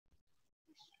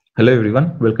Hello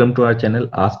everyone, welcome to our channel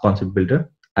Ask Concept Builder.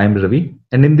 I am Ravi,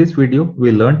 and in this video we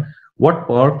learn what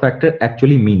power factor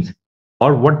actually means,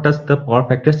 or what does the power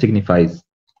factor signifies.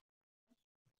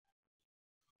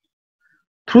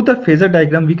 Through the phasor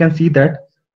diagram we can see that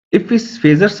if we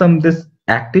phasor sum this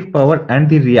active power and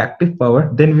the reactive power,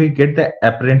 then we get the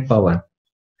apparent power,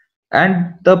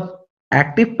 and the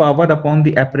active power upon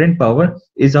the apparent power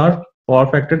is our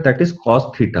power factor, that is cos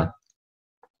theta.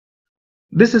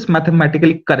 This is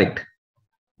mathematically correct.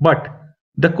 But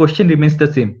the question remains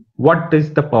the same. What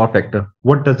is the power factor?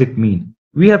 What does it mean?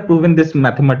 We have proven this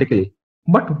mathematically,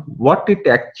 but what it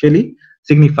actually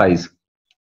signifies?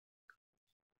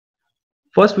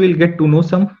 First, we'll get to know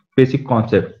some basic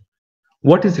concept.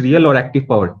 What is real or active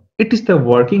power? It is the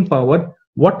working power,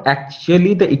 what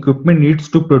actually the equipment needs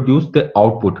to produce the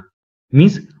output.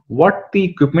 Means what the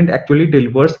equipment actually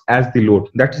delivers as the load.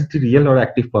 That is the real or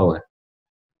active power.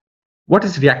 What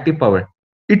is reactive power?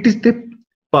 It is the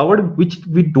power which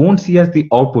we don't see as the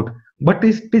output, but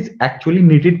it is actually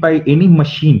needed by any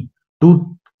machine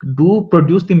to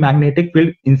produce the magnetic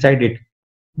field inside it.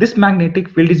 This magnetic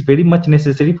field is very much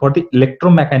necessary for the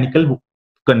electromechanical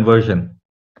conversion.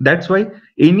 That's why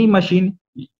any machine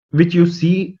which you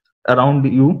see around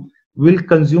you will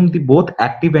consume the both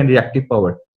active and reactive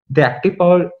power. The active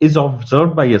power is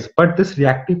observed by us, but this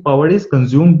reactive power is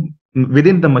consumed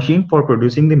within the machine for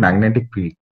producing the magnetic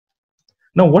field.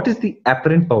 Now, what is the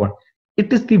apparent power?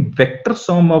 It is the vector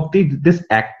sum of this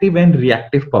active and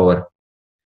reactive power,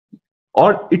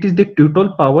 or it is the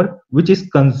total power which is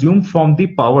consumed from the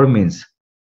power mains.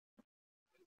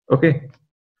 Okay.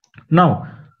 Now,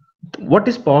 what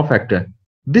is power factor?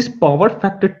 This power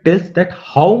factor tells that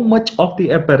how much of the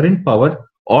apparent power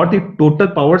or the total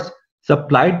powers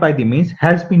supplied by the mains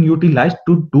has been utilized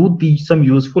to do some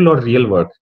useful or real work.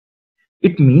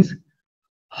 It means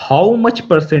how much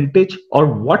percentage or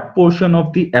what portion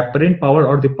of the apparent power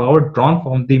or the power drawn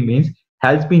from the mains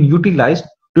has been utilized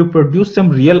to produce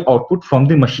some real output from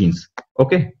the machines.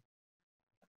 Okay.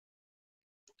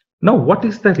 Now, what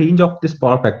is the range of this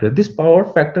power factor? This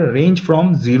power factor range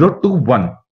from 0 to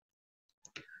 1.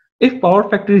 If power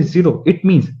factor is 0, it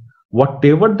means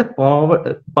whatever the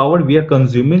power we are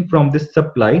consuming from this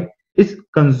supply is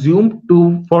consumed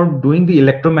for doing the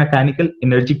electromechanical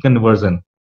energy conversion.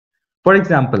 For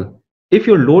example, if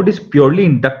your load is purely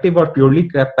inductive or purely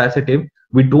capacitive,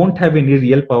 we don't have any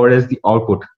real power as the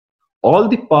output. All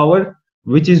the power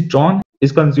which is drawn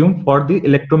is consumed for the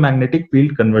electromagnetic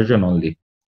field conversion only.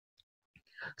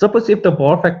 Suppose if the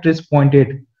power factor is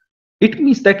 0.8, it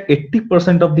means that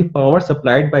 80% of the power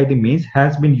supplied by the mains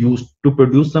has been used to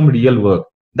produce some real work.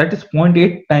 That is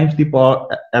 0.8 times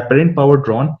the apparent power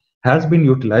drawn has been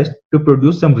utilized to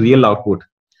produce some real output.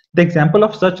 The example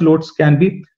of such loads can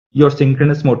be your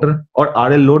synchronous motor or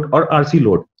RL load or RC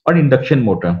load or induction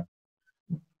motor.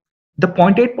 The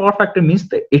 0.8 power factor means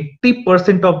the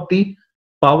 80% of the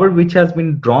power which has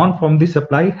been drawn from the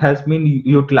supply has been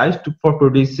utilized for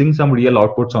producing some real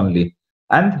outputs only,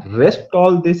 and rest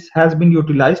all this has been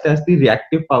utilized as the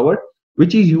reactive power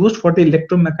which is used for the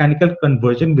electromechanical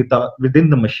conversion within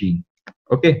the machine.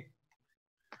 Okay.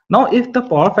 Now, if the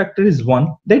power factor is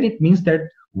 1, then it means that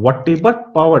whatever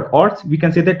power, or we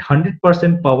can say that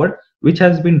 100% power which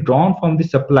has been drawn from the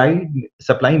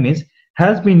supply means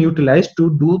has been utilized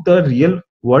to do the real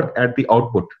work at the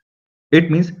output.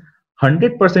 It means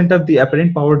 100% of the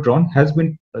apparent power drawn has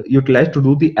been utilized to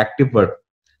do the active work.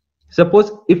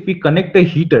 Suppose if we connect a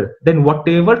heater, then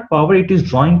whatever power it is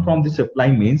drawing from the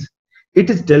supply means it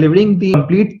is delivering the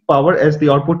complete power as the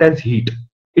output as heat.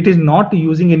 It is not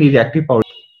using any reactive power.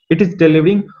 It is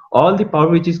delivering all the power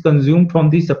which is consumed from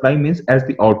the supply means as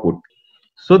the output.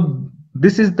 So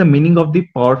this is the meaning of the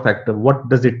power factor. What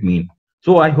does it mean?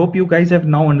 So I hope you guys have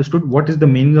now understood what is the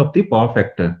meaning of the power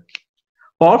factor.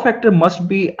 Power factor must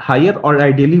be higher or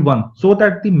ideally 1 so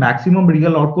that the maximum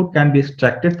real output can be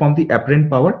extracted from the apparent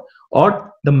power,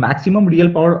 or the maximum real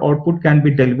power output can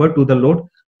be delivered to the load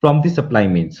from the supply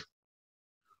means.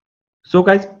 So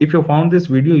guys, if you found this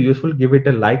video useful, give it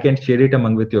a like and share it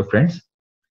among with your friends.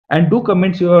 And do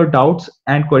comment your doubts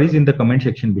and queries in the comment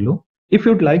section below. If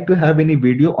you'd like to have any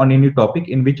video on any topic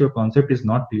in which your concept is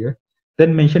not clear,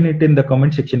 then mention it in the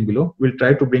comment section below. We'll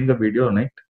try to bring a video on it.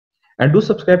 And do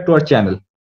subscribe to our channel.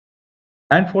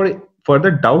 And for further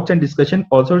doubts and discussion,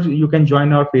 also you can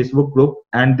join our Facebook group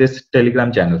and this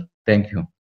Telegram channel. Thank you.